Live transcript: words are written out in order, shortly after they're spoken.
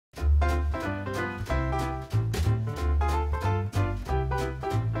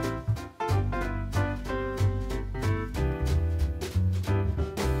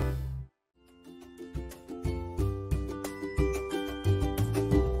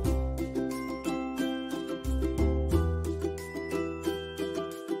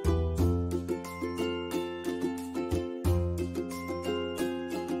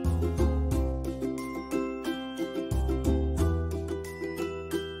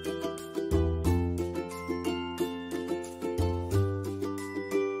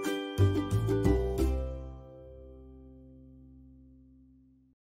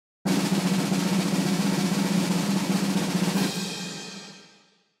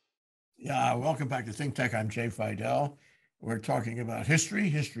Welcome back to ThinkTech. I'm Jay Fidell. We're talking about history.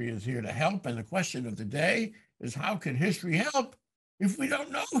 History is here to help. And the question of the day is, how can history help if we don't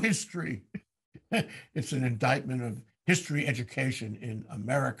know history? It's an indictment of history education in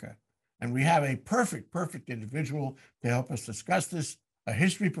America. And we have a perfect individual to help us discuss this, a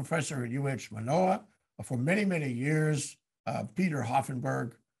history professor at UH Manoa for many years, Peter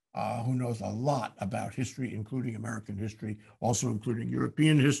Hoffenberg, who knows a lot about history, including American history, also including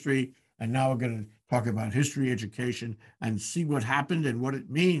European history. And now we're going to talk about history education and see what happened and what it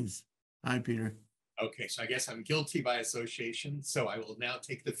means. Hi, Peter. Okay, so I guess I'm guilty by association. So I will now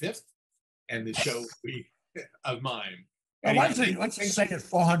take the fifth, and the show will be of mine. Well, why don't you say it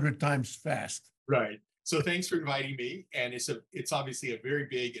 400 times fast? Right. So thanks for inviting me. And it's obviously a very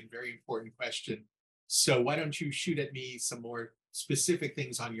big and very important question. So why don't you shoot at me some more specific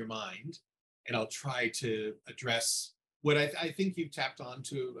things on your mind, and I'll try to address what I think you've tapped on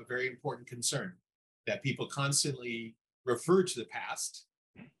to a very important concern, that people constantly refer to the past.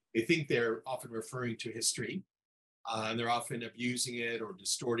 They think they're often referring to history, and they're often abusing it or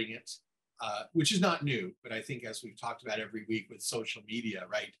distorting it, which is not new. But I think, as we've talked about every week with social media,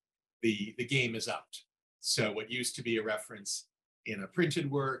 right, the game is upped. So what used to be a reference in a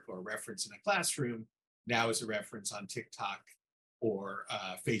printed work or a reference in a classroom now is a reference on TikTok or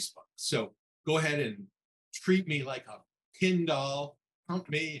Facebook. So go ahead and treat me like a pin doll, pump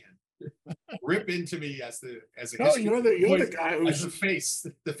me and rip into me as a history. You're the guy who's as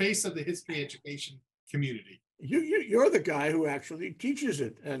the face of the history education community. You're the guy who actually teaches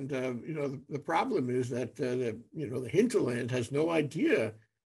it, and the problem is that the hinterland has no idea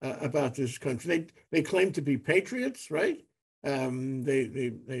about this country. They claim to be patriots, right?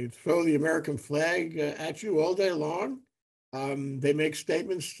 They throw the American flag at you all day long. They make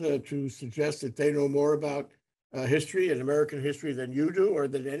statements to suggest that they know more about history and American history than you do or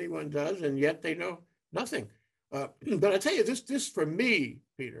than anyone does, and yet they know nothing. But I tell you, this for me,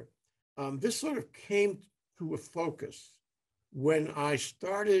 Peter, this sort of came to a focus when I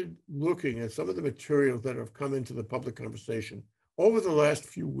started looking at some of the materials that have come into the public conversation over the last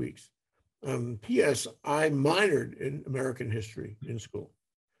few weeks. P.S. I minored in American history in school.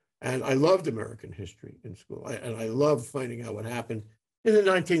 And I loved American history in school. And I loved finding out what happened in the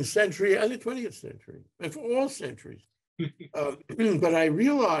 19th century and the 20th century, and for all centuries. But I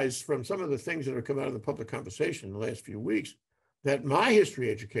realized from some of the things that have come out of the public conversation in the last few weeks that my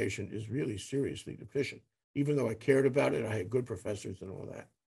history education is really seriously deficient. Even though I cared about it, I had good professors and all that.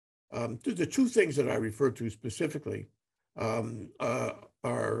 The two things that I refer to specifically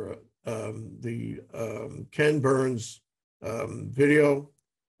are the Ken Burns video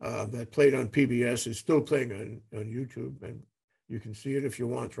that played on PBS, is still playing on YouTube, and you can see it if you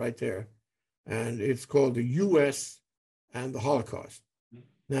want right there. And it's called The U.S. and the Holocaust.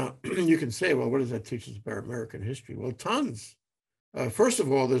 Now, you can say, well, what does that teach us about American history? Well, tons. First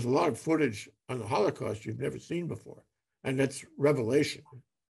of all, there's a lot of footage on the Holocaust you've never seen before, and that's revelation.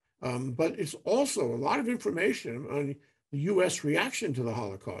 But it's also a lot of information on the U.S. reaction to the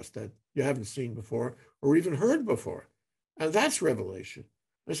Holocaust that you haven't seen before or even heard before, and that's revelation.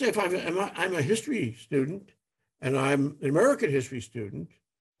 I say, if I'm a history student and I'm an American history student,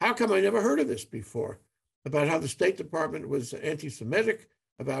 how come I never heard of this before? About how the State Department was anti-Semitic,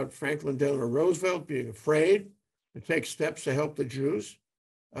 about Franklin Delano Roosevelt being afraid to take steps to help the Jews.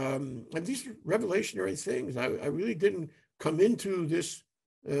 And these are revelationary things. I really didn't come into this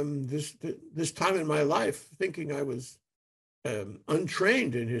time in my life thinking I was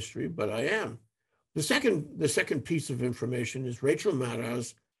untrained in history, but I am. The second piece of information is Rachel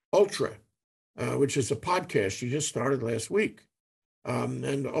Maddow's Ultra, which is a podcast she just started last week.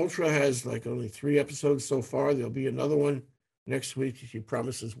 And Ultra has like only 3 episodes so far. There'll be another one next week. She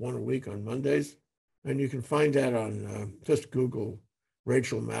promises one a week on Mondays. And you can find that on, just Google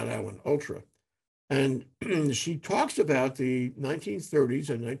Rachel Maddow and Ultra. And she talks about the 1930s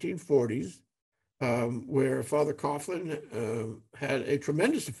and 1940s, where Father Coughlin had a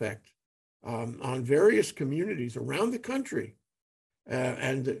tremendous effect on various communities around the country.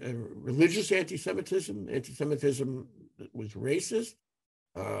 And religious anti-Semitism that was racist,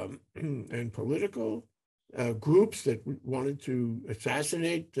 and political groups that wanted to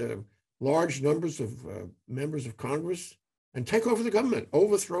assassinate large numbers of members of Congress and take over the government,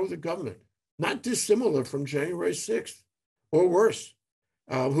 overthrow the government, not dissimilar from January 6th or worse,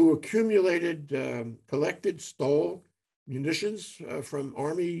 who accumulated, collected, stole munitions from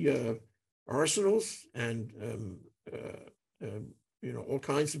Army arsenals and all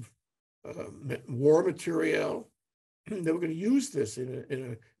kinds of war material. They were going to use this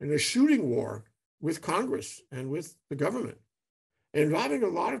in a shooting war with Congress and with the government. involving a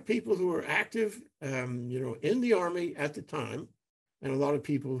lot of people who were active, in the Army at the time, and a lot of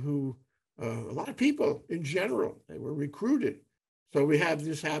people in general, they were recruited. So we have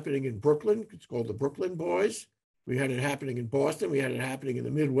this happening in Brooklyn. It's called the Brooklyn Boys. We had it happening in Boston. We had it happening in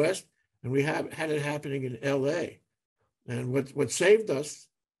the Midwest, and we have had it happening in L.A. And what saved us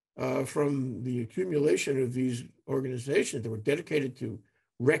from the accumulation of these organizations that were dedicated to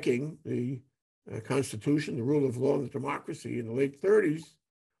wrecking the Constitution, the rule of law, and the democracy in the late 30s,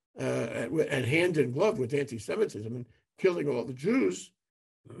 and hand in glove with anti-Semitism and killing all the Jews,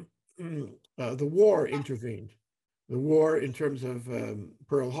 the war intervened. The war in terms of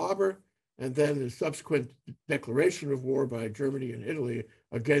Pearl Harbor, and then the subsequent declaration of war by Germany and Italy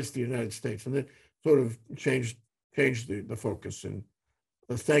against the United States. And that sort of changed the focus. And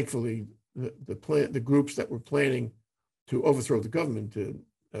thankfully, the groups that were planning to overthrow the government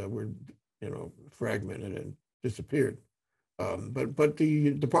were, fragmented and disappeared. But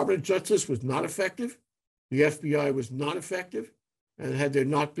the Department of Justice was not effective. The FBI was not effective. And had there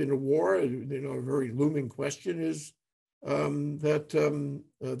not been a war, a very looming question is that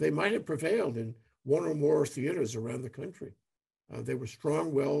they might have prevailed in one or more theaters around the country. They were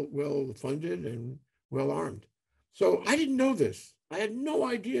strong, well funded, and well armed. So I didn't know this. I had no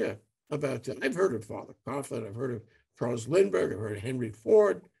idea about that. I've heard of Father Coughlin, I've heard of Charles Lindbergh, I've heard of Henry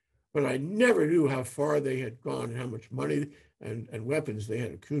Ford, but I never knew how far they had gone, and how much money and weapons they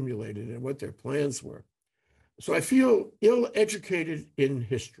had accumulated, and what their plans were. So I feel ill-educated in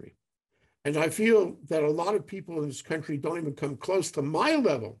history. And I feel that a lot of people in this country don't even come close to my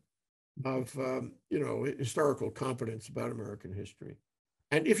level of, historical competence about American history.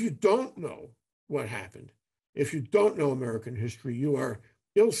 And if you don't know what happened, if you don't know American history, you are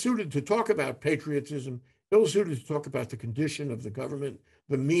ill-suited to talk about patriotism, ill-suited to talk about the condition of the government,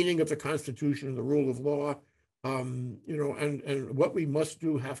 the meaning of the Constitution and the rule of law, and what we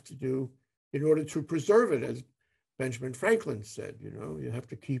have to do in order to preserve it. As Benjamin Franklin said, you have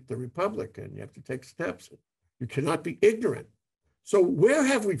to keep the republic, and you have to take steps. You cannot be ignorant. So where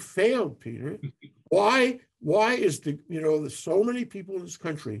have we failed, Peter? Why is so many people in this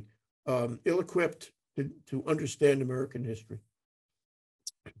country ill-equipped to understand American history?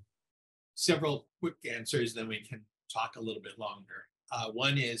 Several quick answers, then we can talk a little bit longer.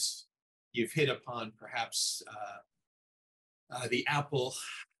 One is you've hit upon perhaps the apple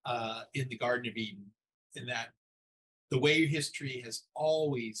in the Garden of Eden, in that the way history has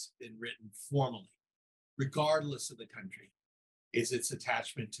always been written formally, regardless of the country, is its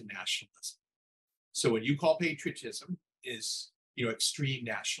attachment to nationalism. So what you call patriotism is, extreme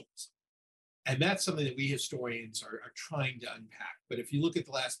nationalism. And that's something that we historians are trying to unpack. But if you look at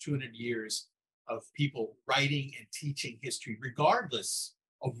the last 200 years of people writing and teaching history, regardless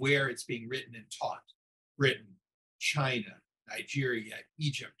of where it's being written and taught, Britain, China, Nigeria,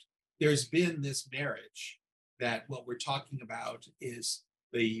 Egypt, there's been this marriage that what we're talking about is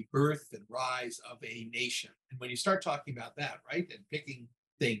the birth and rise of a nation. And when you start talking about that, right, and picking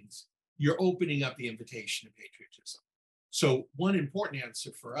things, you're opening up the invitation of patriotism. So one important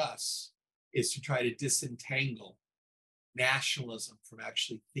answer for us is to try to disentangle nationalism from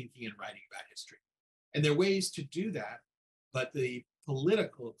actually thinking and writing about history. And there are ways to do that, but the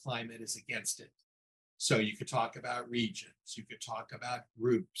political climate is against it. So you could talk about regions, you could talk about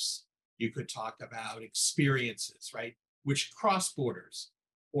groups, you could talk about experiences, right, which cross borders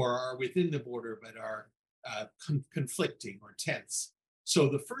or are within the border but are conflicting or tense. So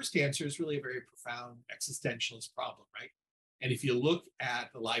the first answer is really a very profound existentialist problem, right? And if you look at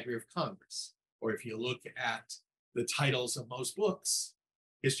the Library of Congress, or if you look at the titles of most books,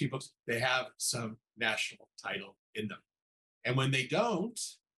 history books, they have some national title in them. And when they don't,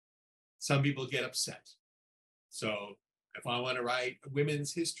 some people get upset. So if I want to write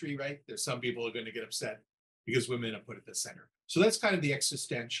women's history, right, there's some people who are going to get upset because women are put at the center. So that's kind of the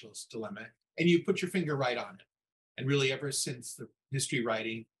existentialist dilemma. And you put your finger right on it. And really, ever since the history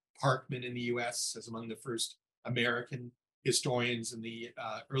writing, Parkman in the US as among the first American historians in the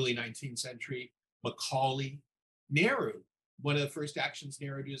early 19th century, Macaulay, Nehru, one of the first actions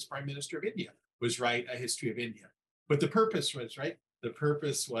Nehru did as Prime Minister of India was write a history of India. But the purpose was, right? The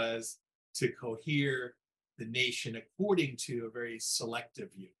purpose was to cohere the nation according to a very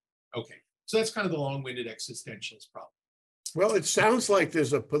selective view. Okay, so that's kind of the long-winded existentialist problem. Well, it sounds like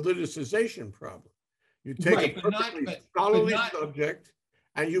there's a politicization problem. You take a perfectly scholarly subject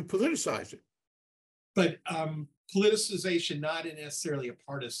and you politicize it. But politicization, not in necessarily a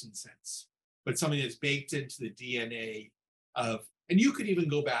partisan sense, but something that's baked into the DNA of, and you could even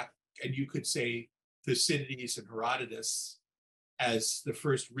go back and you could say Thucydides and Herodotus as the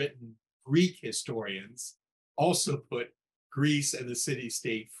first written Greek historians also put Greece and the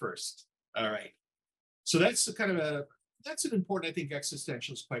city-state first. All right. So that's that's an important, I think,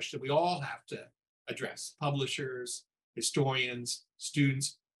 existentialist question we all have to address. Publishers, historians,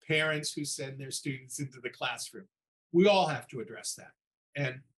 students, parents who send their students into the classroom. We all have to address that.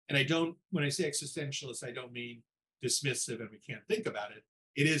 And I don't, when I say existentialist, I don't mean dismissive and we can't think about it.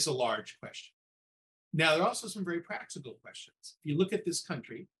 It is a large question. Now, there are also some very practical questions. If you look at this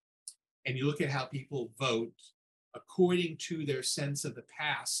country and you look at how people vote according to their sense of the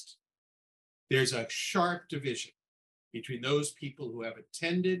past, there's a sharp division between those people who have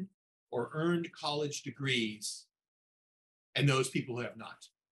attended or earned college degrees and those people who have not.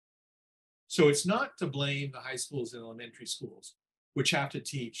 So it's not to blame the high schools and elementary schools, which have to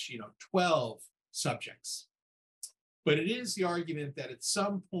teach, 12 subjects. But it is the argument that at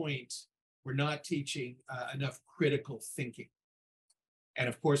some point, we're not teaching enough critical thinking. And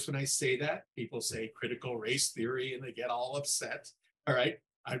of course, when I say that, people say critical race theory and they get all upset. All right.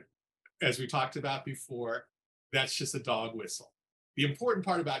 As we talked about before, that's just a dog whistle. The important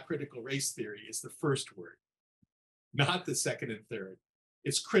part about critical race theory is the first word, not the second and third.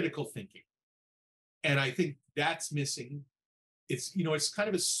 It's critical thinking. And I think that's missing. It's kind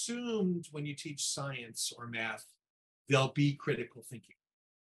of assumed when you teach science or math, there'll be critical thinking.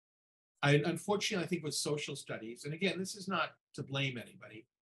 Unfortunately, I think with social studies, and again, this is not to blame anybody,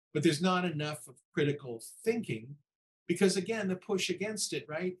 but there's not enough of critical thinking because, again, the push against it,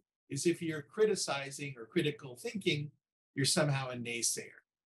 right, is if you're criticizing or critical thinking, you're somehow a naysayer.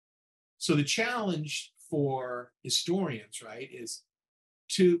 So the challenge for historians, right, is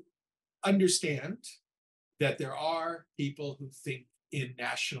to understand that there are people who think in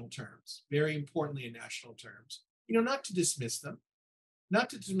national terms, very importantly in national terms, not to dismiss them, not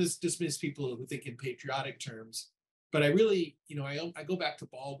to dismiss people who think in patriotic terms, but I really, I go back to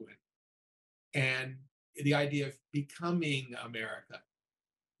Baldwin and the idea of becoming America,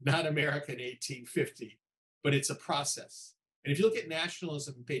 not America in 1850, but it's a process. And if you look at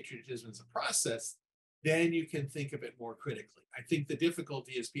nationalism and patriotism as a process, then you can think of it more critically. I think the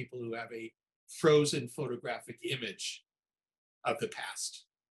difficulty is people who have a frozen photographic image of the past,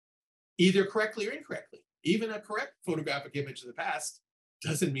 either correctly or incorrectly. Even a correct photographic image of the past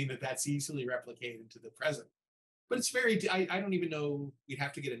doesn't mean that that's easily replicated to the present. But it's I don't even know, we'd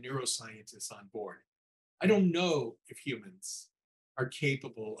have to get a neuroscientist on board. I don't know if humans are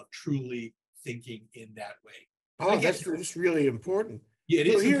capable of truly thinking in that way. Oh, that's really important. Yeah, it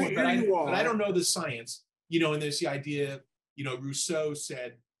is important, but I don't know the science, and there's the idea, Rousseau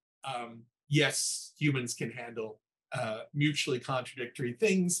said, yes, humans can handle mutually contradictory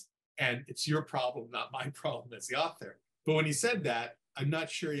things, and it's your problem, not my problem as the author. But when he said that, I'm not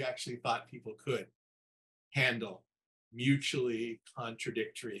sure he actually thought people could handle mutually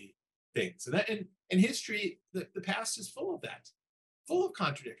contradictory things. And history, the past is full of that, full of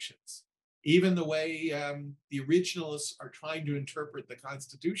contradictions. Even the way the originalists are trying to interpret the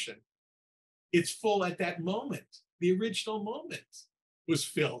Constitution, it's full at that moment. The original moment was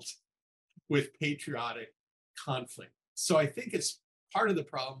filled with patriotic conflict. So I think it's part of the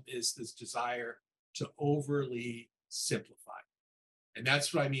problem is this desire to overly simplify. And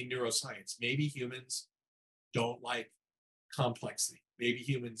that's what I mean, neuroscience. Maybe humans don't like complexity. Maybe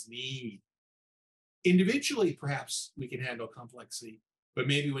humans need, individually, perhaps we can handle complexity, but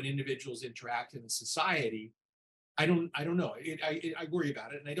maybe when individuals interact in a society, I don't know. I worry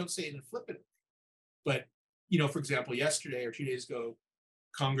about it, and I don't say it in a flippant way. But, for example, yesterday or 2 days ago,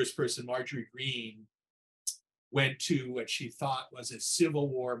 Congressperson Marjorie Greene went to what she thought was a Civil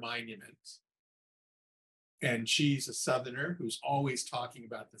War monument. And she's a Southerner who's always talking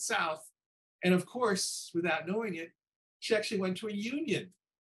about the South. And of course, without knowing it, she actually went to a Union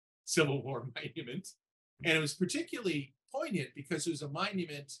Civil War monument. And it was particularly poignant because it was a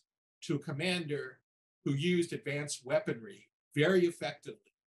monument to a commander who used advanced weaponry very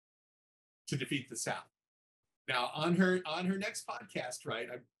effectively to defeat the South. Now, on her next podcast, right,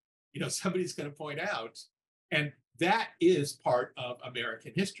 somebody's going to point out, and that is part of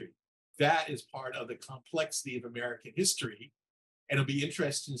American history. That is part of the complexity of American history. And it'll be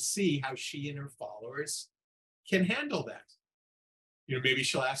interesting to see how she and her followers can handle that. Maybe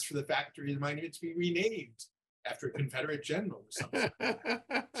she'll ask for the factory of the monument to be renamed after a Confederate general or something.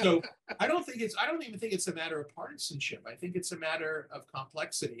 So I don't even think it's a matter of partisanship. I think it's a matter of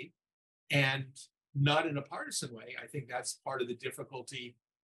complexity, and not in a partisan way. I think that's part of the difficulty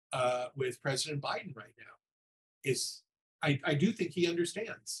with President Biden right now. Is I do think he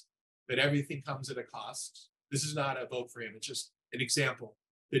understands that everything comes at a cost. This is not a vote for him. It's just an example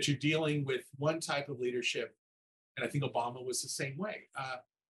that you're dealing with one type of leadership. And I think Obama was the same way.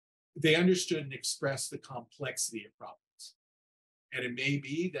 They understood and expressed the complexity of problems. And it may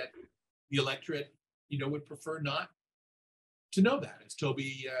be that the electorate, would prefer not to know that. As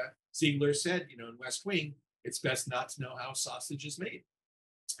Toby Ziegler said, in West Wing, it's best not to know how sausage is made.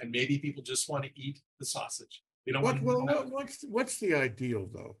 And maybe people just want to eat the sausage. They don't want to know how. What's the ideal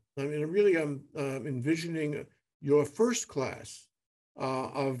though? I mean, really, I'm envisioning your first class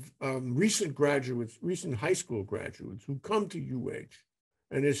of recent graduates, recent high school graduates who come to UH,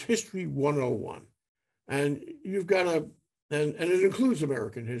 and it's History 101. And you've got and it includes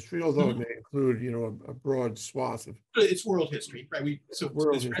American history, although it may include, a broad swath of It's world history, right?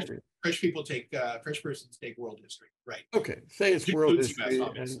 world history. Fresh persons take world history, right? Okay, say it's It world includes US, history,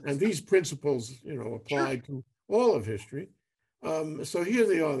 obviously. and these principles, apply to all of history. So here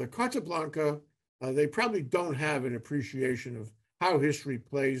they are, the Carta Blanca. They probably don't have an appreciation of how history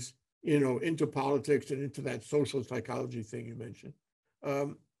plays, into politics and into that social psychology thing you mentioned.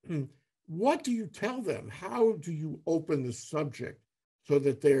 What do you tell them? How do you open the subject so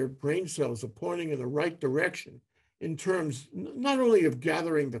that their brain cells are pointing in the right direction in terms not only of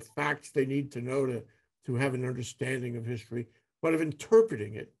gathering the facts they need to know to have an understanding of history, but of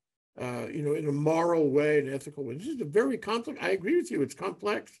interpreting it, in a moral way, an ethical way? This is a very complex. I agree with you. It's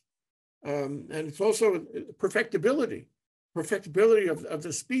complex, and it's also perfectibility of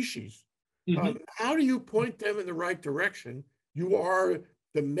the species. How do you point them in the right direction? You are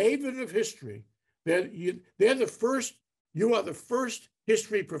the maven of history. They're the first. You are the first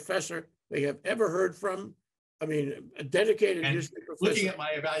history professor they have ever heard from. I mean, a dedicated history professor. Looking at my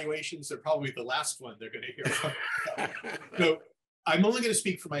evaluations, they're probably the last one they're going to hear from. So I'm only going to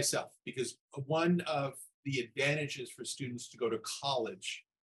speak for myself, because one of the advantages for students to go to college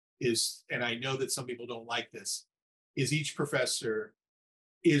is, and I know that some people don't like this, is each professor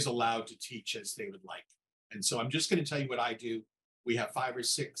is allowed to teach as they would like. And so I'm just going to tell you what I do. We have 5 or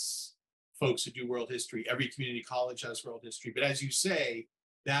 6 folks who do world history. Every community college has world history. But as you say,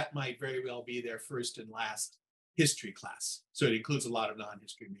 that might very well be their first and last history class. So it includes a lot of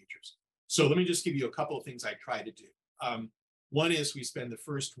non-history majors. So let me just give you a couple of things I try to do. One is we spend the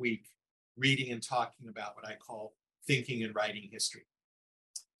first week reading and talking about what I call thinking and writing history.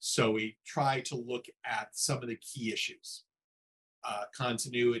 So we try to look at some of the key issues,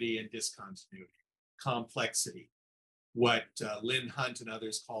 continuity and discontinuity, complexity, what Lynn Hunt and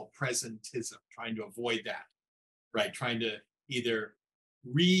others call presentism, trying to avoid that, right? Trying to either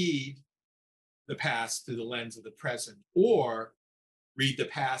read the past through the lens of the present, or read the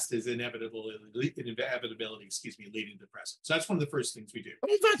past as inevitability, leading to the present. So that's one of the first things we do.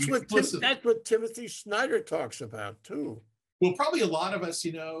 Well, that's what Timothy Snyder talks about too. Well, probably a lot of us,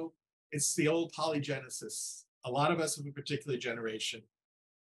 it's the old polygenesis. A lot of us of a particular generation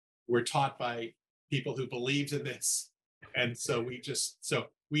were taught by people who believed in this. And so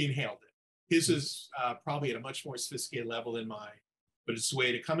we inhaled it. His is probably at a much more sophisticated level than mine, but it's a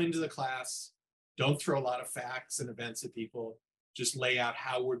way to come into the class, don't throw a lot of facts and events at people, just lay out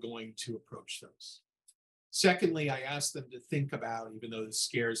how we're going to approach those. Secondly, I ask them to think about, even though this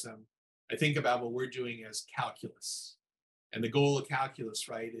scares them, I think about what we're doing as calculus. And the goal of calculus,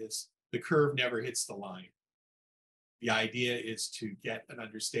 right, is the curve never hits the line. The idea is to get an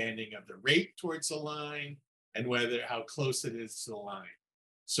understanding of the rate towards the line and how close it is to the line.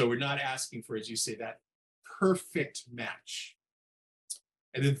 So we're not asking for, as you say, that perfect match.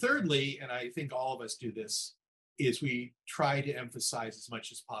 And then thirdly, and I think all of us do this, is we try to emphasize as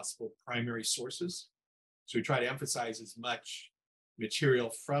much as possible primary sources. So we try to emphasize as much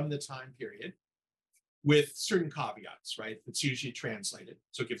material from the time period with certain caveats, right? It's usually translated.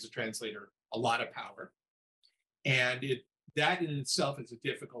 So it gives the translator a lot of power. And that in itself is a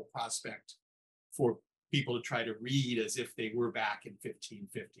difficult prospect for people to try to read as if they were back in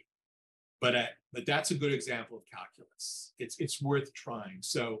 1550. But that's a good example of calculus. It's worth trying.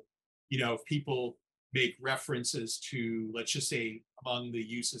 So, if people make references to, let's just say, among the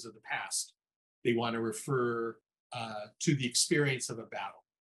uses of the past, they want to refer to the experience of a battle.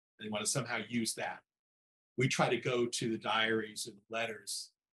 They want to somehow use that. We try to go to the diaries and letters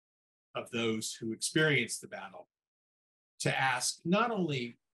of those who experienced the battle to ask not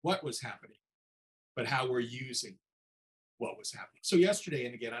only what was happening, but how we're using what was happening. So yesterday,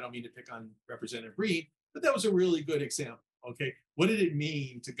 and again, I don't mean to pick on Representative Reed, but that was a really good example, okay? What did it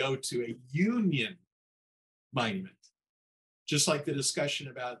mean to go to a Union monument? Just like the discussion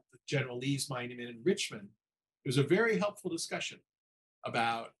about General Lee's monument in Richmond, it was a very helpful discussion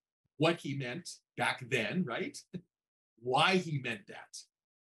about what he meant back then, right? Why he meant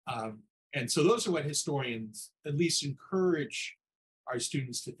that. And so those are what historians at least encourage our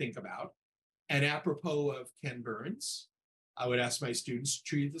students to think about. And apropos of Ken Burns, I would ask my students to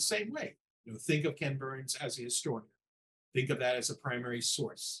treat it the same way. Think of Ken Burns as a historian. Think of that as a primary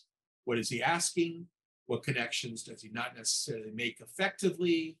source. What is he asking? What connections does he not necessarily make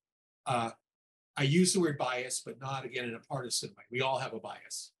effectively? I use the word bias, but not again in a partisan way. We all have a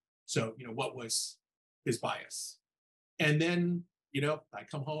bias. So, what was his bias? And then, I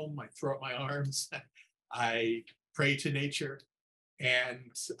come home, I throw up my arms, I pray to nature.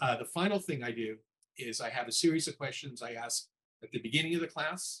 And the final thing I do is I have a series of questions I ask at the beginning of the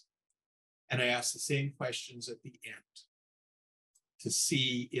class, and I ask the same questions at the end to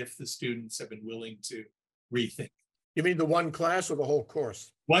see if the students have been willing to rethink. You mean the one class or the whole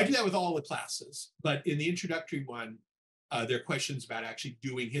course? Well, I do that with all the classes, but in the introductory one, there are questions about actually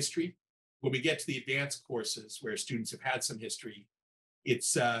doing history. When we get to the advanced courses where students have had some history,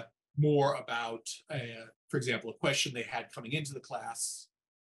 it's more about, for example, a question they had coming into the class.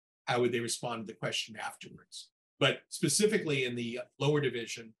 How would they respond to the question afterwards? But specifically in the lower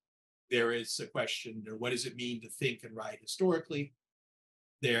division, there is a question, or what does it mean to think and write historically?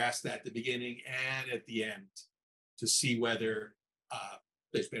 They're asked that at the beginning and at the end to see whether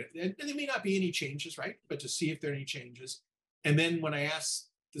there's been, and there may not be any changes, right? But to see if there are any changes. And then when I ask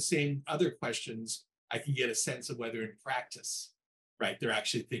the same other questions, I can get a sense of whether in practice, right, they're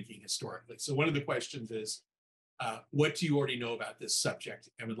actually thinking historically. So one of the questions is, what do you already know about this subject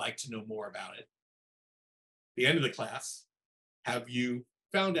and would like to know more about it? At the end of the class, have you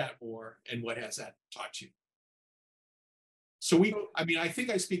found out more, and what has that taught you? So I think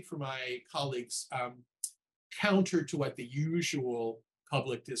I speak for my colleagues, counter to what the usual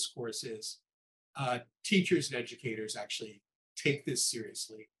public discourse is. Teachers and educators actually take this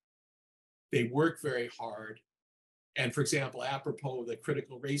seriously. They work very hard. And for example, apropos of the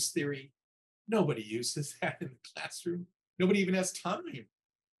critical race theory, nobody uses that in the classroom. Nobody even has time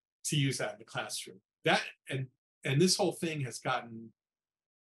to use that in the classroom. That and this whole thing has gotten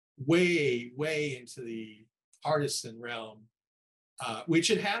way, way into the partisan realm, which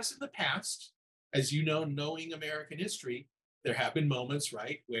it has in the past. As you know, knowing American history, there have been moments,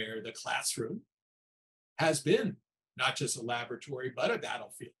 right, where the classroom has been not just a laboratory, but a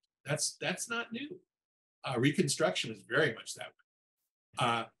battlefield. That's not new. Reconstruction is very much that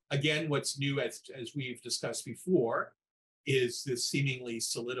way. Again, what's new, as we've discussed before, is this seemingly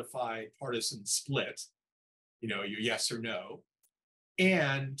solidified partisan split, your yes or no,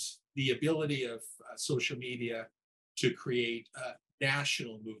 and the ability of social media to create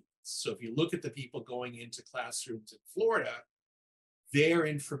national movements. So if you look at the people going into classrooms in Florida, their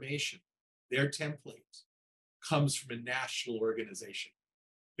information, their template comes from a national organization.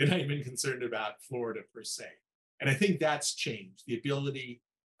 They're not even concerned about Florida per se. And I think that's changed. The ability,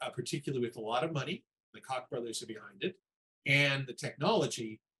 particularly with a lot of money, the Koch brothers are behind it, and the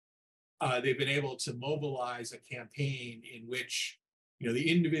technology, they've been able to mobilize a campaign in which, the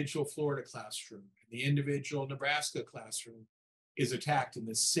individual Florida classroom, the individual Nebraska classroom is attacked in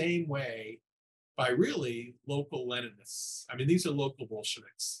the same way by really local Leninists. I mean, these are local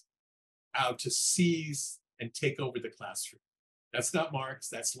Bolsheviks out to seize and take over the classroom. That's not Marx,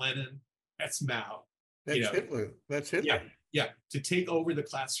 that's Lenin, that's Mao. That's Hitler. That's Hitler. Yeah, to take over the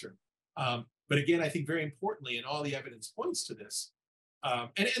classroom. But again, I think very importantly, and all the evidence points to this, and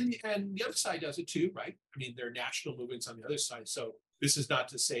the other side does it too, right? I mean, there are national movements on the other side. So this is not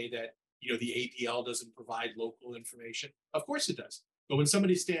to say that, the APL doesn't provide local information. Of course it does. But when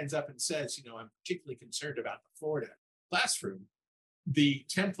somebody stands up and says, I'm particularly concerned about the Florida classroom, the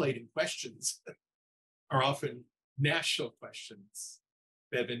template and questions are often national questions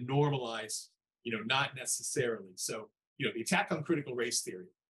that have been normalized, not necessarily. So, the attack on critical race theory,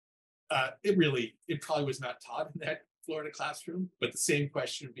 it probably was not taught in that Florida classroom, but the same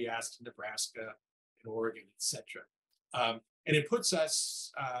question would be asked in Nebraska and Oregon, et cetera. And it puts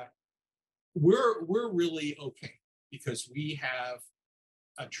us, we're really okay because we have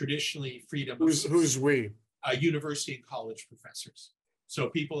traditionally freedom. Who's we? University and college professors. So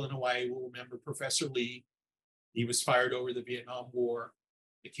people in Hawaii will remember Professor Lee. He was fired over the Vietnam War.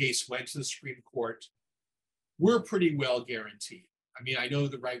 The case went to the Supreme Court. We're pretty well guaranteed. I mean, I know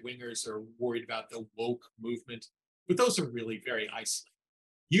the right wingers are worried about the woke movement, but those are really very isolated.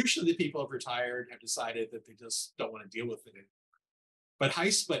 Usually the people have retired, have decided that they just don't want to deal with it anymore.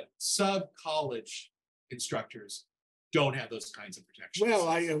 But sub-college instructors don't have those kinds of protections. Well,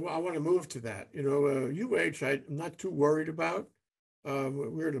 I want to move to that. UH, I'm not too worried about.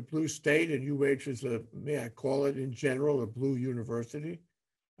 We're in a blue state, and UH is may I call it in general, a blue university.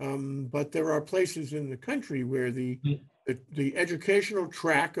 But there are places in the country where the educational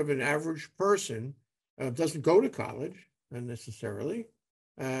track of an average person doesn't go to college necessarily.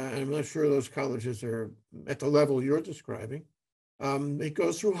 I'm not sure those colleges are at the level you're describing. It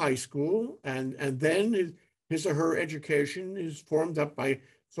goes through high school, and then his or her education is formed up by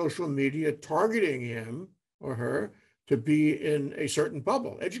social media targeting him or her to be in a certain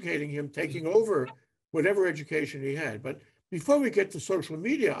bubble, educating him, taking over whatever education he had. But before we get to social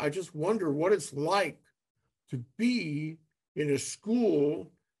media, I just wonder what it's like to be in a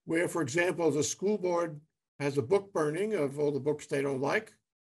school where, for example, the school board has a book burning of all the books they don't like.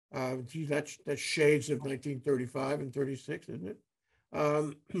 Gee, that's shades of 1935 and 36, isn't it?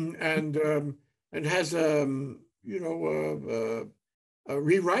 Um, and um, and has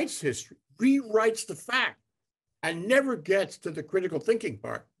rewrites history, rewrites the fact, and never gets to the critical thinking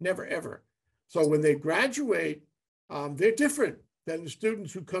part. Never ever. So when they graduate, they're different than the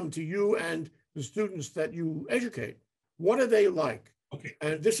students who come to you and the students that you educate. What are they like? Okay.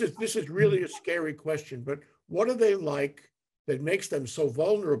 And this is really a scary question, but what are they like that makes them so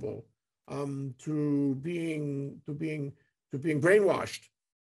vulnerable to being brainwashed?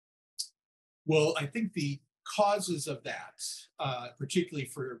 Well, I think the causes of that, particularly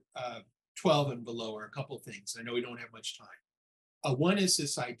for 12 and below, are a couple of things. I know we don't have much time. One is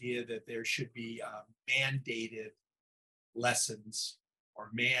this idea that there should be mandated lessons or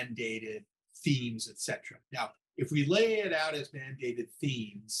mandated themes, etc. Now, if we lay it out as mandated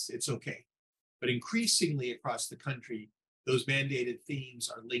themes, it's okay. But increasingly across the country, those mandated themes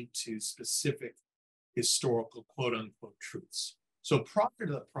are linked to specific historical quote unquote truths. So part of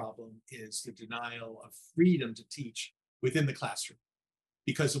the problem is the denial of freedom to teach within the classroom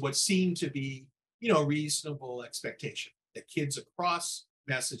because of what seemed to be, reasonable expectation that kids across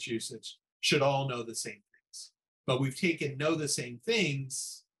Massachusetts should all know the same things. But we've taken know the same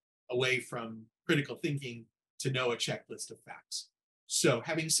things away from critical thinking to know a checklist of facts. So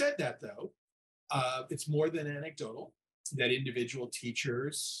having said that, though, it's more than anecdotal that individual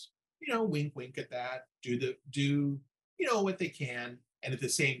teachers, wink, wink at that, do what they can, and at the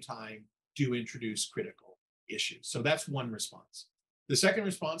same time do introduce critical issues. So that's one response. The second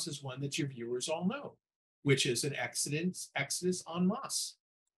response is one that your viewers all know, which is an exodus en masse.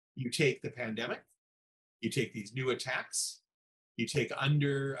 You take the pandemic, you take these new attacks, you take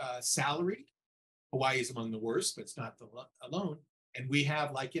under salaried. Hawaii is among the worst, but it's not alone. And we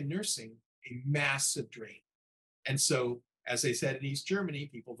have, like in nursing, a massive drain. And so, as I said in East Germany,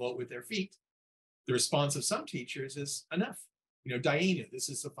 people vote with their feet. The response of some teachers is enough. Diana, this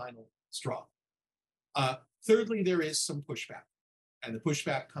is the final straw. Thirdly, there is some pushback. And the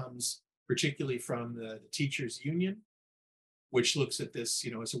pushback comes particularly from the teachers union, which looks at this,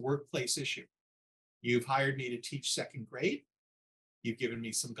 as a workplace issue. You've hired me to teach second grade. You've given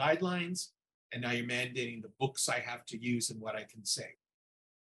me some guidelines, and now you're mandating the books I have to use and what I can say.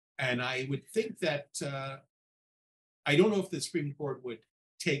 And I would think that, I don't know if the Supreme Court would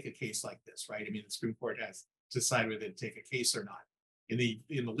take a case like this, right? I mean, the Supreme Court has decided whether to take a case or not. In the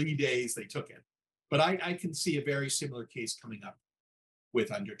Lee days, they took it. But I can see a very similar case coming up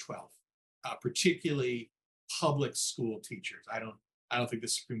with under 12, particularly public school teachers. I don't think the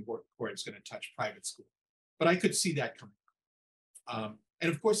Supreme Court is going to touch private school, but I could see that coming up.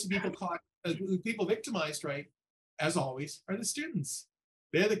 And of course, the people victimized, right, as always, are the students.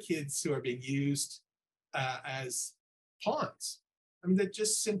 They're the kids who are being used as pawns. I mean, they're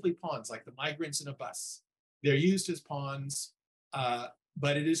just simply pawns, like the migrants in a bus. They're used as pawns,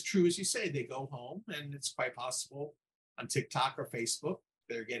 but it is true, as you say, they go home, and it's quite possible on TikTok or Facebook,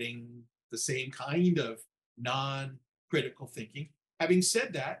 they're getting the same kind of non-critical thinking. Having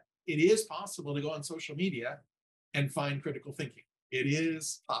said that, it is possible to go on social media and find critical thinking. It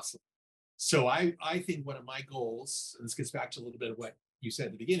is possible. So I think one of my goals, and this gets back to a little bit of what you said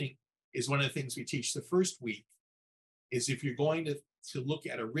at the beginning, is one of the things we teach the first week is if you're going to look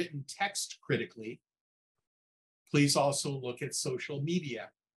at a written text critically, please also look at social media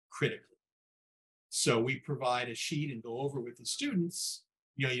critically. So we provide a sheet and go over with the students.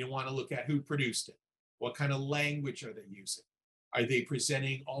 You want to look at who produced it. What kind of language are they using? Are they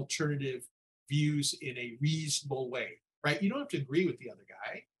presenting alternative views in a reasonable way, right? You don't have to agree with the other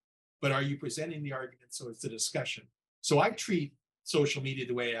guy, but are you presenting the argument so it's a discussion? So I treat social media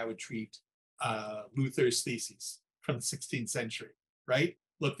the way I would treat Luther's theses from the 16th century, right?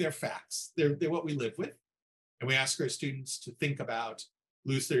 Look, they're facts. They're what we live with. And we ask our students to think about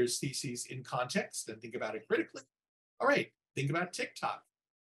Luther's theses in context and think about it critically. All right, think about TikTok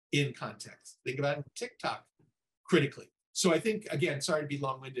in context. Think about TikTok critically. So I think, again, sorry to be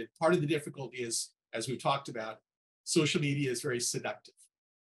long-winded, part of the difficulty is, as we've talked about, social media is very seductive.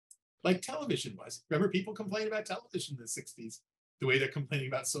 Like television was. Remember, people complained about television in the 60s, the way they're complaining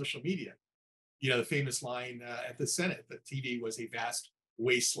about social media. The famous line at the Senate that TV was a vast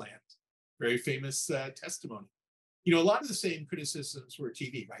wasteland. Very famous testimony. A lot of the same criticisms were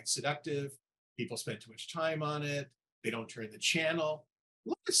TV, right? Seductive, People spend too much time on it. They don't turn the channel. A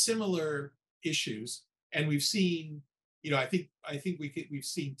lot of similar issues. And we've seen, I think we've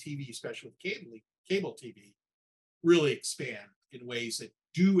seen TV, especially with cable TV, really expand in ways that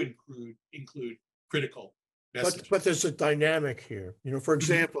do include critical messaging. But there's a dynamic here. For Mhm.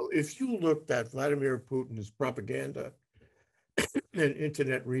 example, if you looked at Vladimir Putin's propaganda and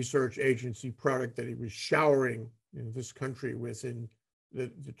internet research agency product that he was showering this country with in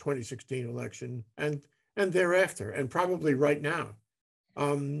the 2016 election and thereafter, and probably right now,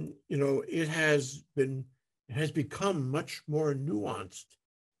 it has become much more nuanced.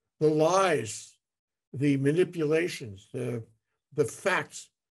 The lies, the manipulations, the facts,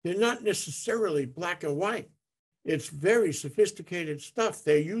 they're not necessarily black and white. It's very sophisticated stuff.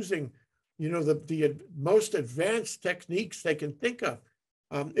 They're using, the most advanced techniques they can think of.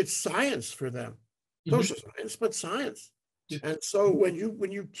 It's science for them, social science, but science. And so when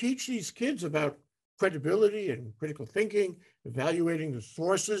you teach these kids about credibility and critical thinking, evaluating the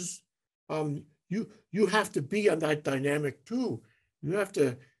sources, you have to be on that dynamic too. You have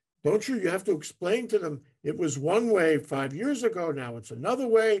to, don't you? You have to explain to them it was one way 5 years ago. Now it's another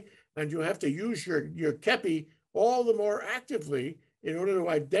way, and you have to use your kepi all the more actively in order to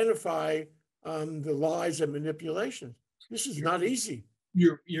identify the lies and manipulations. This is not easy.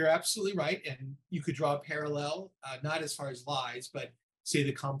 You're absolutely right, and you could draw a parallel, not as far as lies, but say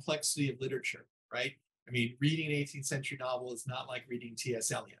the complexity of literature, right? I mean, reading an 18th century novel is not like reading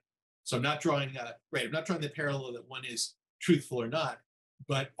T.S. Eliot. So I'm not drawing the parallel that one is truthful or not,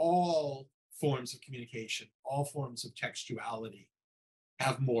 but all forms of communication, all forms of textuality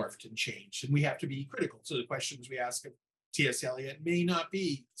have morphed and changed, and we have to be critical. So the questions we ask of T.S. Eliot may not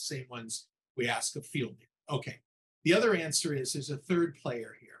be the same ones we ask of Fielding. Okay. The other answer is there's a third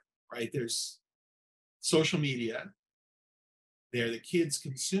player here, right? There's social media. They're the kids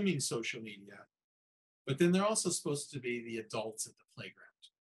consuming social media, but then they're also supposed to be the adults at the playground.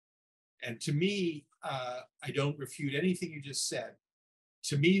 And to me, I don't refute anything you just said.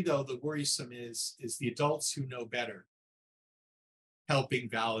 To me, though, the worrisome is the adults who know better helping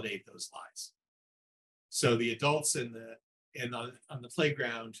validate those lies. So the adults on the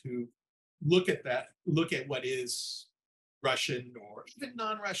playground who look at what is Russian or even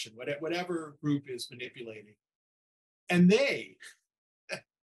non-Russian, whatever group is manipulating, and they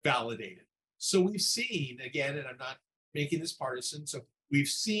validate it. So we've seen, again, and I'm not making this partisan, so we've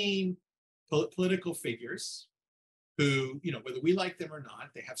seen political figures who, whether we like them or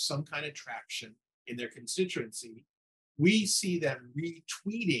not, they have some kind of traction in their constituency. We see them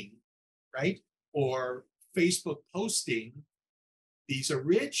retweeting, right? Or Facebook posting these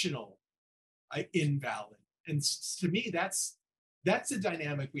original invalid. And to me, that's a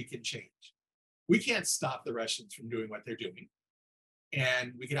dynamic we can change. We can't stop the Russians from doing what they're doing.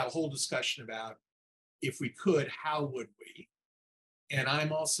 And we could have a whole discussion about, if we could, how would we? And I'm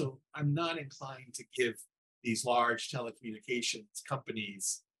not inclined to give these large telecommunications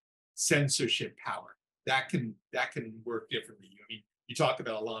companies censorship power. That can work differently. I mean, you talk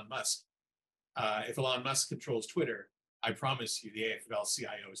about Elon Musk. If Elon Musk controls Twitter, I promise you the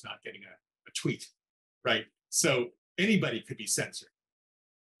AFL-CIO is not getting a tweet, right? So anybody could be censored.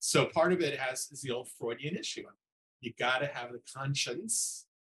 So part of it is the old Freudian issue. You got to have the conscience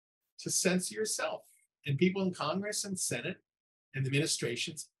to censor yourself. And people in Congress and Senate and the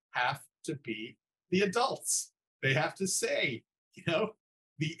administrations have to be the adults. They have to say, the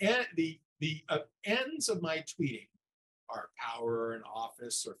ends of my tweeting are power and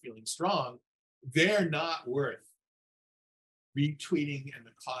office or feeling strong. They're not worth retweeting and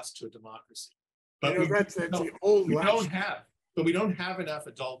the cost to a democracy. But we don't have enough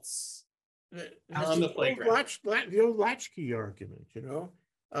adults on the playground. The old latchkey argument,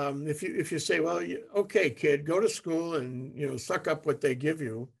 if you say, well, okay, kid, go to school and suck up what they give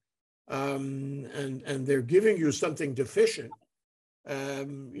you, and they're giving you something deficient,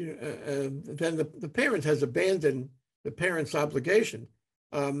 then the parent has abandoned the parent's obligation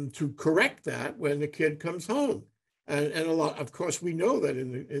to correct that when the kid comes home. And a lot, of course, we know that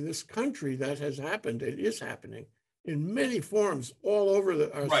in this country that has happened. It is happening in many forms all over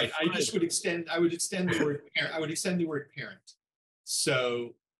our right. society. I would extend the word parent. I would extend the word parent.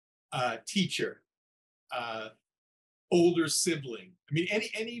 So, teacher, older sibling. I mean,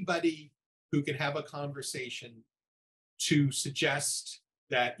 anybody who can have a conversation to suggest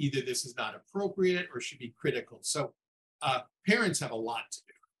that either this is not appropriate or should be critical. So, parents have a lot to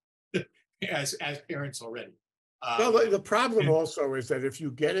do as parents already. Well, the problem also is that if you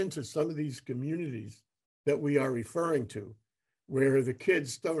get into some of these communities that we are referring to, where the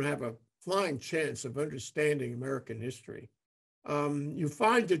kids don't have a flying chance of understanding American history, you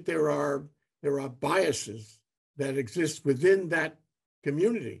find that there are there are biases that exist within that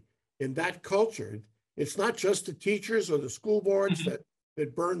community, in that culture. It's not just the teachers or the school boards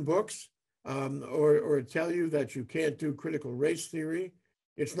that burn books or tell you that you can't do critical race theory.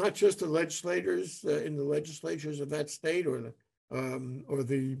 It's not just the legislators in the legislatures of that state or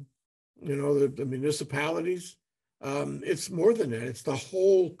the municipalities. It's more than that. It's the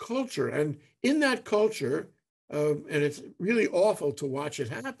whole culture. And in that culture, and it's really awful to watch it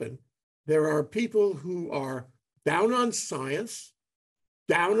happen, there are people who are down on science,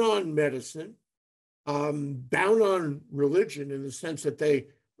 down on medicine, down on religion in the sense that they,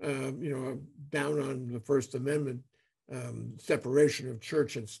 are down on the First Amendment separation of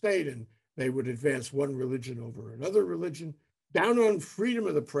church and state, and they would advance one religion over another religion, down on freedom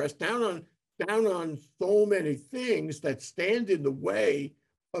of the press, down on so many things that stand in the way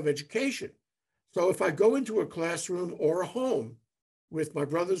of education. So if I go into a classroom or a home with my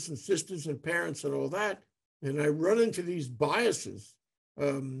brothers and sisters and parents and all that, and I run into these biases, I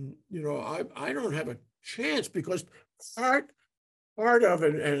don't have a chance, because part of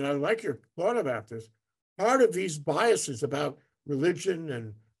it, and I like your thought about this, part of these biases about religion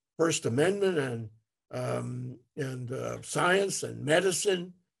and First Amendment and science and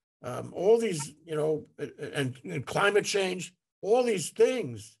medicine, all these, and climate change, all these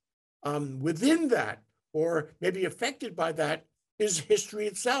things within that, or maybe affected by that, is history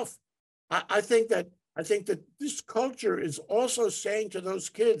itself. I think that this culture is also saying to those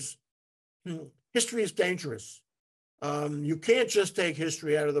kids, history is dangerous. You can't just take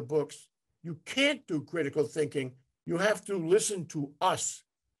history out of the books. You can't do critical thinking. You have to listen to us.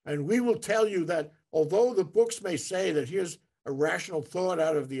 And we will tell you that although the books may say that here's a rational thought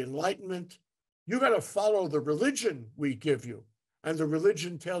out of the Enlightenment, you got to follow the religion we give you. And the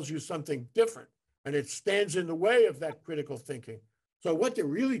religion tells you something different. And it stands in the way of that critical thinking. So what they're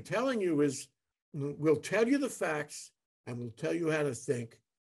really telling you is, we'll tell you the facts and we'll tell you how to think.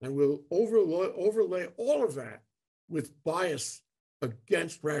 And we'll overlay all of that with bias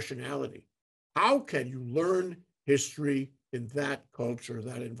against rationality. How can you learn history in that culture,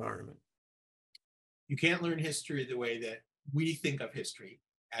 that environment? You can't learn history the way that we think of history,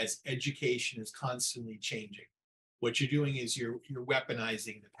 as education is constantly changing. What you're doing is you're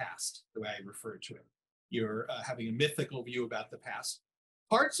weaponizing the past, the way I refer to it. You're having a mythical view about the past,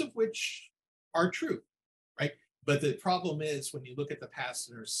 parts of which are true, right? But the problem is, when you look at the past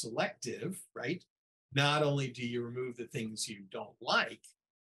and are selective, right? Not only do you remove the things you don't like,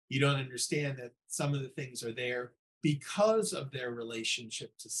 you don't understand that some of the things are there because of their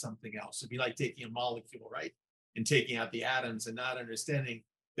relationship to something else. It'd be like taking a molecule, right? And taking out the atoms and not understanding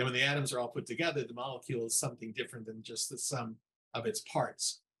that when the atoms are all put together, the molecule is something different than just the sum of its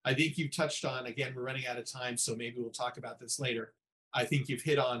parts. I think you've touched on, again, we're running out of time, so maybe we'll talk about this later. I think you've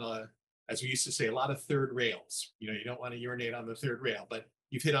hit on, as we used to say, a lot of third rails. You don't want to urinate on the third rail, but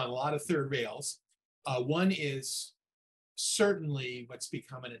you've hit on a lot of third rails. One is certainly what's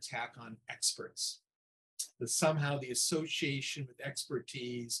become an attack on experts. That somehow the association with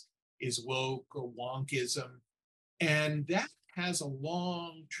expertise is woke or wonkism. And that has a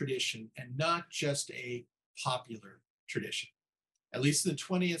long tradition, and not just a popular tradition. At least in the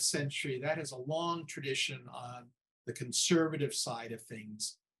 20th century, that has a long tradition on the conservative side of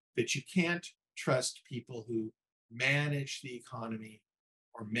things, that you can't trust people who manage the economy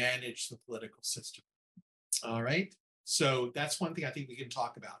or manage the political system. All right. So that's one thing I think we can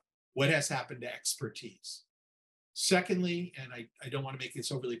talk about. What has happened to expertise? Secondly, and I don't want to make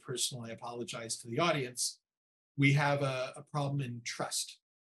this overly personal, I apologize to the audience, we have a problem in trust.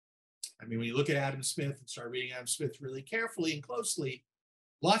 I mean, when you look at Adam Smith and start reading Adam Smith really carefully and closely,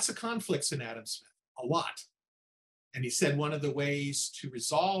 lots of conflicts in Adam Smith, a lot. And he said one of the ways to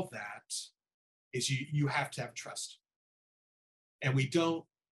resolve that is you have to have trust. And we don't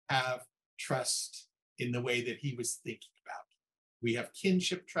have trust in the way that he was thinking about. We have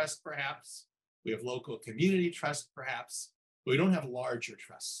kinship trust, perhaps. We have local community trust, perhaps. But we don't have larger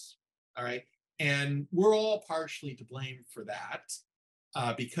trusts. All right. And we're all partially to blame for that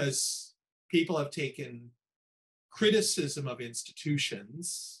because people have taken criticism of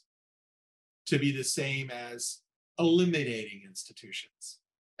institutions to be the same as eliminating institutions.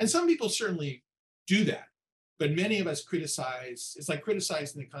 And some people certainly do that. But many of us criticize, it's like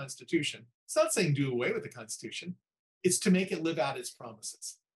criticizing the Constitution. It's not saying do away with the Constitution. It's to make it live out its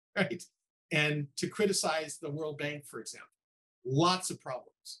promises, right? And to criticize the World Bank, for example, lots of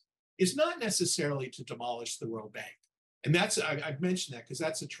problems. It's not necessarily to demolish the World Bank. And that's, I've mentioned that because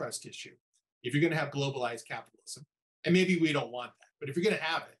that's a trust issue. If you're going to have globalized capitalism, and maybe we don't want that, but if you're going to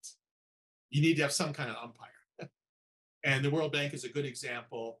have it, you need to have some kind of umpire. And the World Bank is a good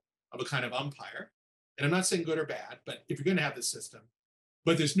example. of a kind of umpire. And I'm not saying good or bad, but if you're going to have this system,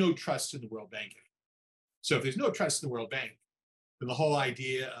 but there's no trust in the World Bank. So if there's no trust in the World Bank, then the whole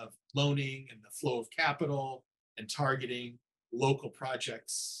idea of loaning and the flow of capital and targeting local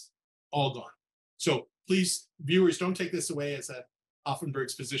projects, all gone. So please, viewers, don't take this away as a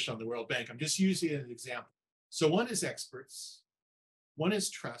Hoffenberg's position on the World Bank. I'm just using it as an example. So one is experts, one is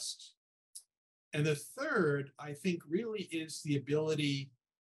trust, and the third, I think, really is the ability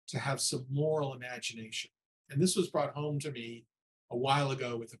to have some moral imagination. And this was brought home to me a while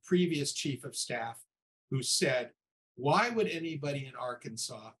ago with a previous chief of staff who said, why would anybody in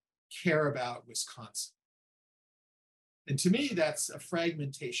Arkansas care about Wisconsin? And to me, that's a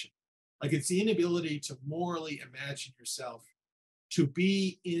fragmentation. Like, it's the inability to morally imagine yourself to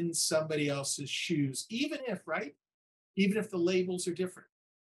be in somebody else's shoes, even if, right? Even if the labels are different,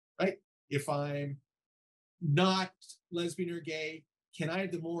 right? If I'm not lesbian or gay, can I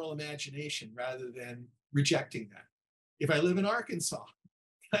have the moral imagination rather than rejecting that? If I live in Arkansas,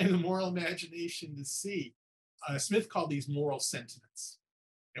 can I have the moral imagination to see? Smith called these moral sentiments.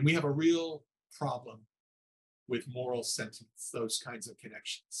 And we have a real problem with moral sentiments, those kinds of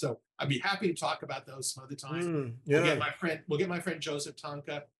connections. So I'd be happy to talk about those some other time. We'll get my friend Joseph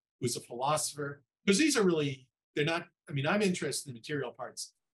Tonka, who's a philosopher, because these are really, they're not, I mean, I'm interested in the material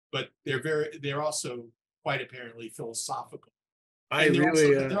parts, but they're also quite apparently philosophical.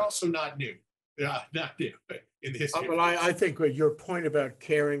 They're also not new. They're not new in the history. But I think your point about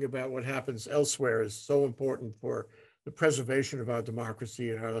caring about what happens elsewhere is so important for the preservation of our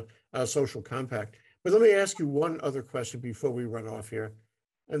democracy and our social compact. But let me ask you one other question before we run off here,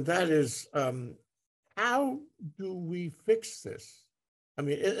 and that is, how do we fix this? I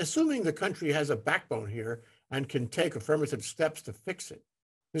mean, assuming the country has a backbone here and can take affirmative steps to fix it,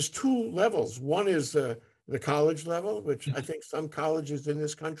 there's two levels. One is the college level, which I think some colleges in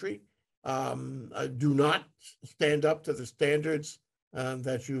this country do not stand up to the standards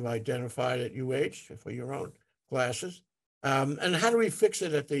that you've identified at UH for your own classes. And how do we fix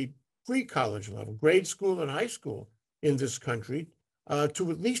it at the pre-college level, grade school and high school in this country,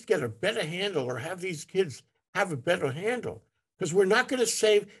 to at least get a better handle or have these kids have a better handle? Because we're not going to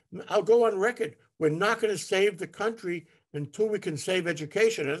save, I'll go on record, we're not going to save the country until we can save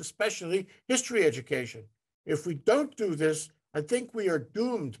education, and especially history education. If we don't do this, I think we are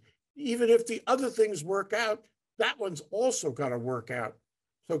doomed. Even if the other things work out, that one's also got to work out.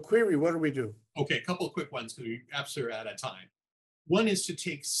 So, Query, what do we do? Okay, a couple of quick ones because we absolutely are out of time. One is to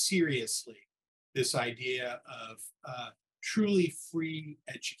take seriously this idea of truly free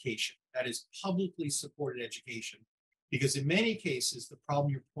education, that is publicly supported education, because in many cases, the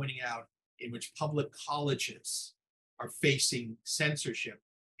problem you're pointing out in which public colleges are facing censorship,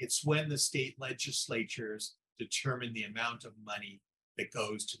 it's when the state legislatures determine the amount of money that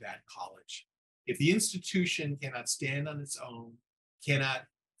goes to that college. If the institution cannot stand on its own, cannot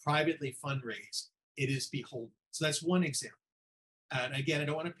privately fundraise, it is beholden. So that's one example. And again, I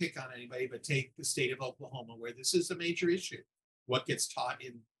don't want to pick on anybody, but take the state of Oklahoma, where this is a major issue. What gets taught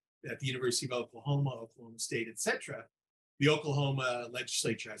at the University of Oklahoma, Oklahoma State, et cetera. The Oklahoma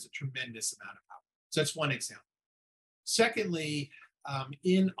legislature has a tremendous amount of power. So that's one example. Secondly,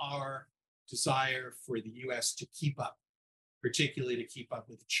 in our desire for the US to keep up, particularly to keep up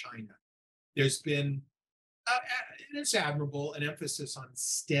with China, there's been, and it's admirable, an emphasis on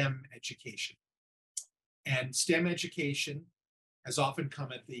STEM education. And STEM education has often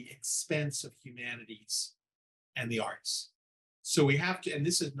come at the expense of humanities and the arts. So we have to, and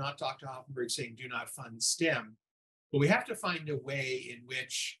this is not Dr. Hoffenberg saying do not fund STEM, but we have to find a way in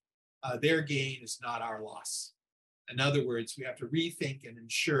which their gain is not our loss. In other words, we have to rethink and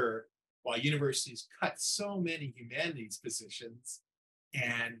ensure, while universities cut so many humanities positions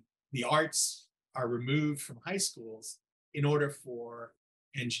and the arts are removed from high schools, in order for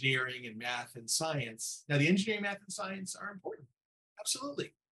engineering and math and science. Now, the engineering, math, and science are important,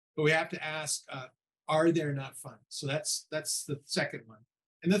 absolutely. But we have to ask, are there not funds? So that's the second one.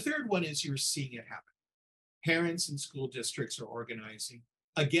 And the third one is you're seeing it happen. Parents and school districts are organizing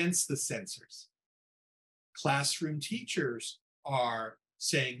against the censors. Classroom teachers are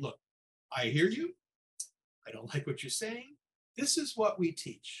saying, look, I hear you. I don't like what you're saying. This is what we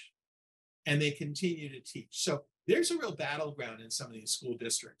teach. And they continue to teach. So there's a real battleground in some of these school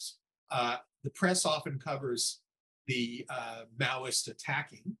districts. The press often covers the Maoist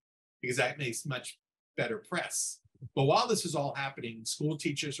attacking because that makes much better press. But while this is all happening, school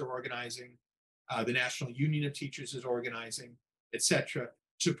teachers are organizing, the National Union of Teachers is organizing, et cetera,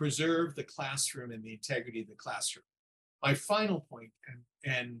 to preserve the classroom and the integrity of the classroom. My final point,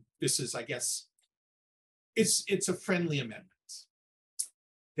 and this is, I guess, it's a friendly amendment.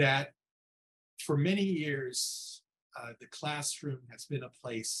 that for many years, the classroom has been a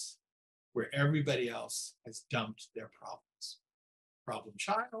place where everybody else has dumped their problems. Problem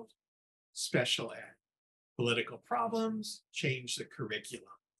child, special ed, political problems, change the curriculum.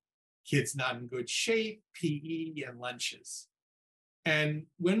 Kids not in good shape, PE and lunches. And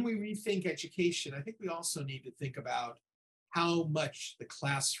when we rethink education, I think we also need to think about how much the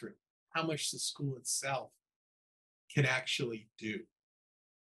classroom, how much the school itself can actually do.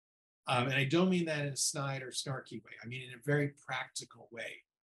 And I don't mean that in a snide or snarky way. I mean in a very practical way.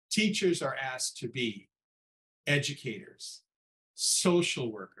 Teachers are asked to be educators,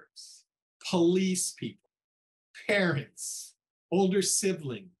 social workers, police people, parents, older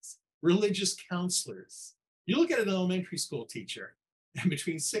siblings, religious counselors. You look at an elementary school teacher, and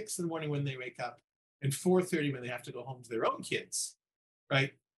between 6 in the morning when they wake up and 4:30 when they have to go home to their own kids,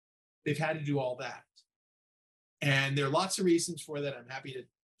 right? They've had to do all that. And there are lots of reasons for that. I'm happy to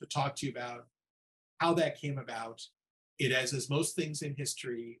talk to you about how that came about. It has, as most things in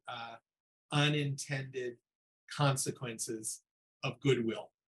history, unintended consequences of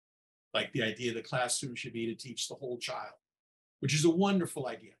goodwill, like the idea the classroom should be to teach the whole child, which is a wonderful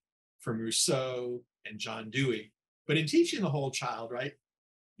idea from Rousseau and John Dewey. But in teaching the whole child, right,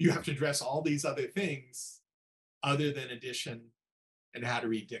 you have to address all these other things other than addition and how to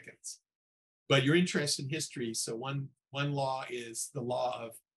read Dickens. But you're interested in history, so one law is the law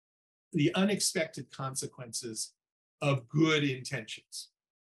of the unexpected consequences of good intentions.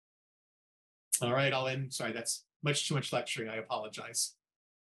 All right, I'll end. Sorry, that's too much lecturing. I apologize.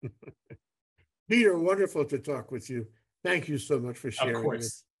 Peter, wonderful to talk with you. Thank you so much for sharing. Of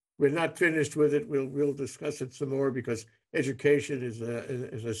course. We're not finished with it. We'll discuss it some more because education is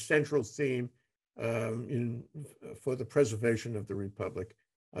a central theme for the preservation of the Republic.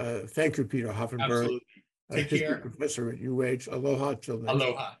 Thank you, Peter Hoffenberg. Absolutely. Take care. Professor at UH. Aloha till next.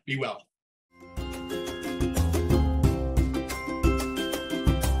 Aloha. Be well.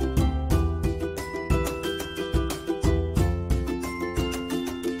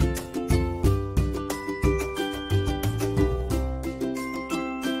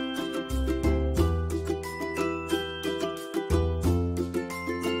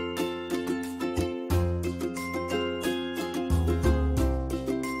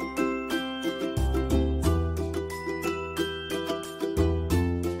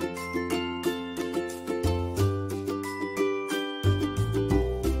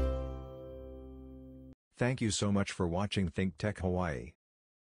 Thank you so much for watching ThinkTech Hawaii.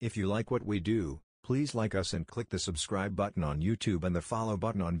 If you like what we do, please like us and click the subscribe button on YouTube and the follow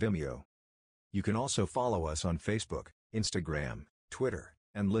button on Vimeo. You can also follow us on Facebook, Instagram, Twitter,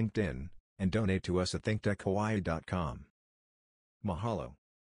 and LinkedIn, and donate to us at thinktechhawaii.com. Mahalo.